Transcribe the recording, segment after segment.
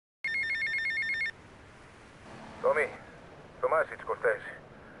Tommy, Tomas, it's Cortez.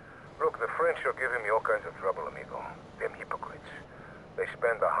 Look, the French are giving me all kinds of trouble, amigo. Them hypocrites. They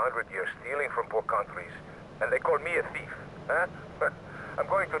spend 100 years stealing from poor countries, and they call me a thief, huh? I'm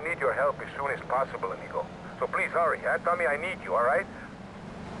going to need your help as soon as possible, amigo. So please hurry, huh? Tommy, I need you, all right?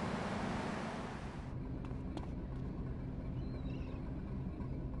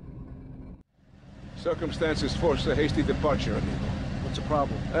 Circumstances force a hasty departure, amigo. What's the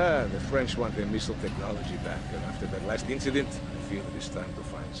problem? The French want their missile technology back, and after that last incident, I feel it is time to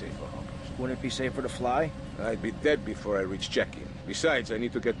find safer harbors. Wouldn't it be safer to fly? I'd be dead before I reach check-in. Besides, I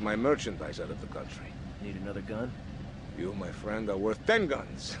need to get my merchandise out of the country. Need another gun? You, my friend, are worth 10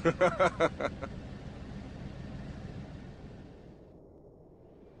 guns.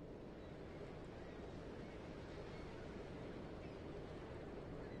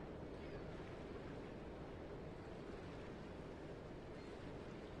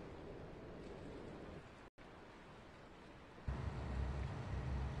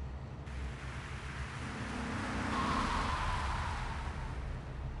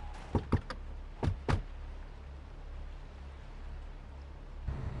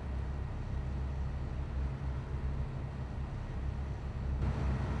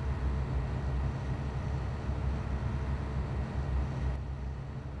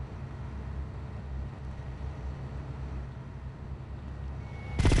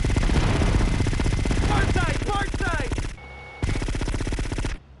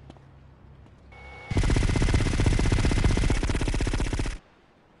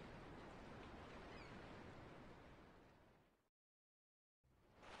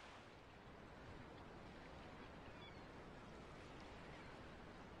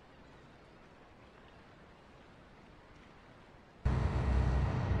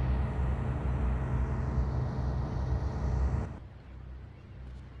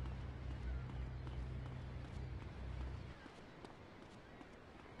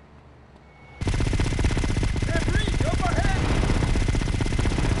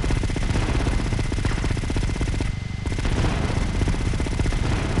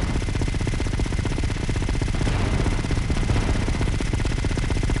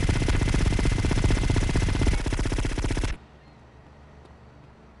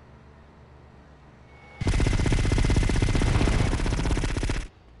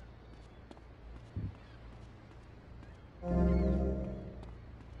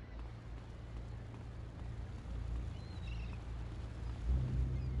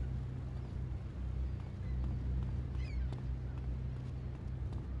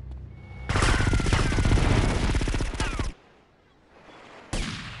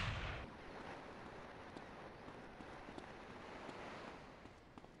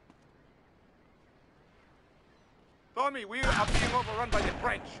 Tommy, we are being overrun by the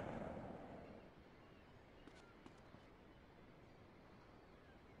French.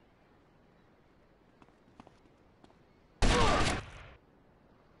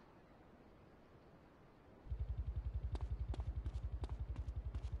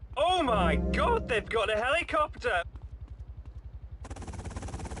 Oh my God, they've got a helicopter!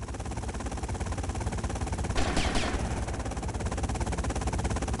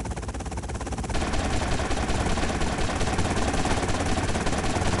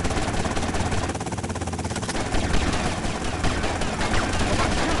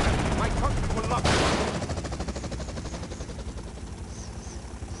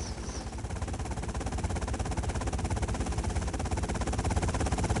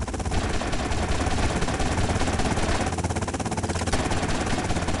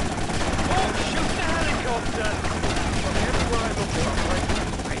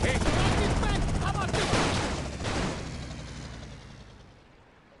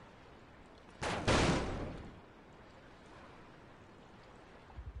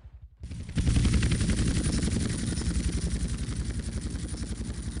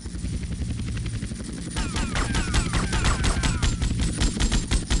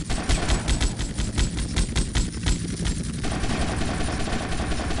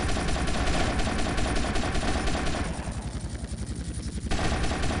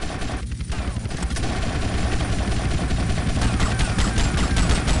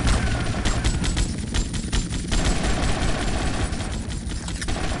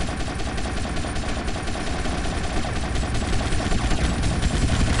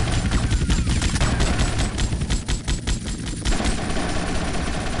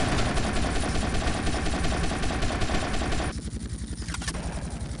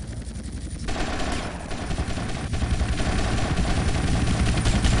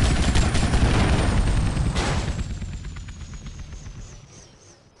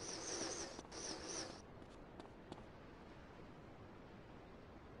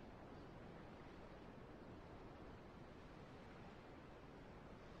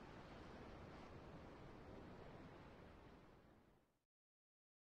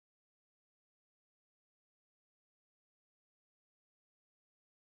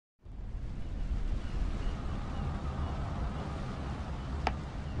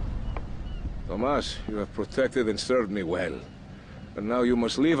 Tomas, you have protected and served me well. And now you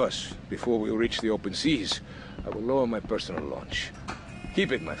must leave us before we reach the open seas. I will lower my personal launch.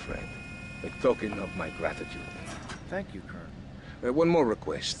 Keep it, my friend. A token of my gratitude. Thank you, Colonel. One more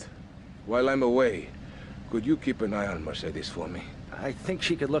request. While I'm away, could you keep an eye on Mercedes for me? I think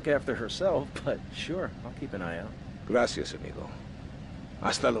she could look after herself, but sure, I'll keep an eye out. Gracias, amigo.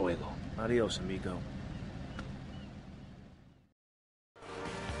 Hasta luego. Adios, amigo.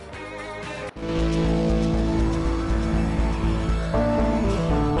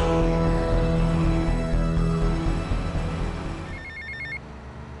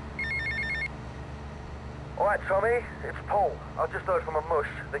 Alright, Tommy, it's Paul. I just heard from a mush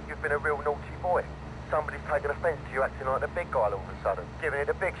that you've been a real naughty boy. Somebody's taken offence to you acting like the big guy all of a sudden, giving it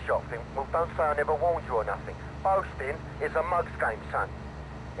a big shot thing. Well, don't say I never warned you or nothing. Boasting is a mug's game, son.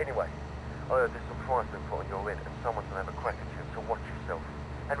 Anyway, I heard there's some price been put on your head and someone's gonna have a crack at you, so watch yourself.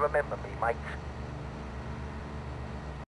 And remember me, mate.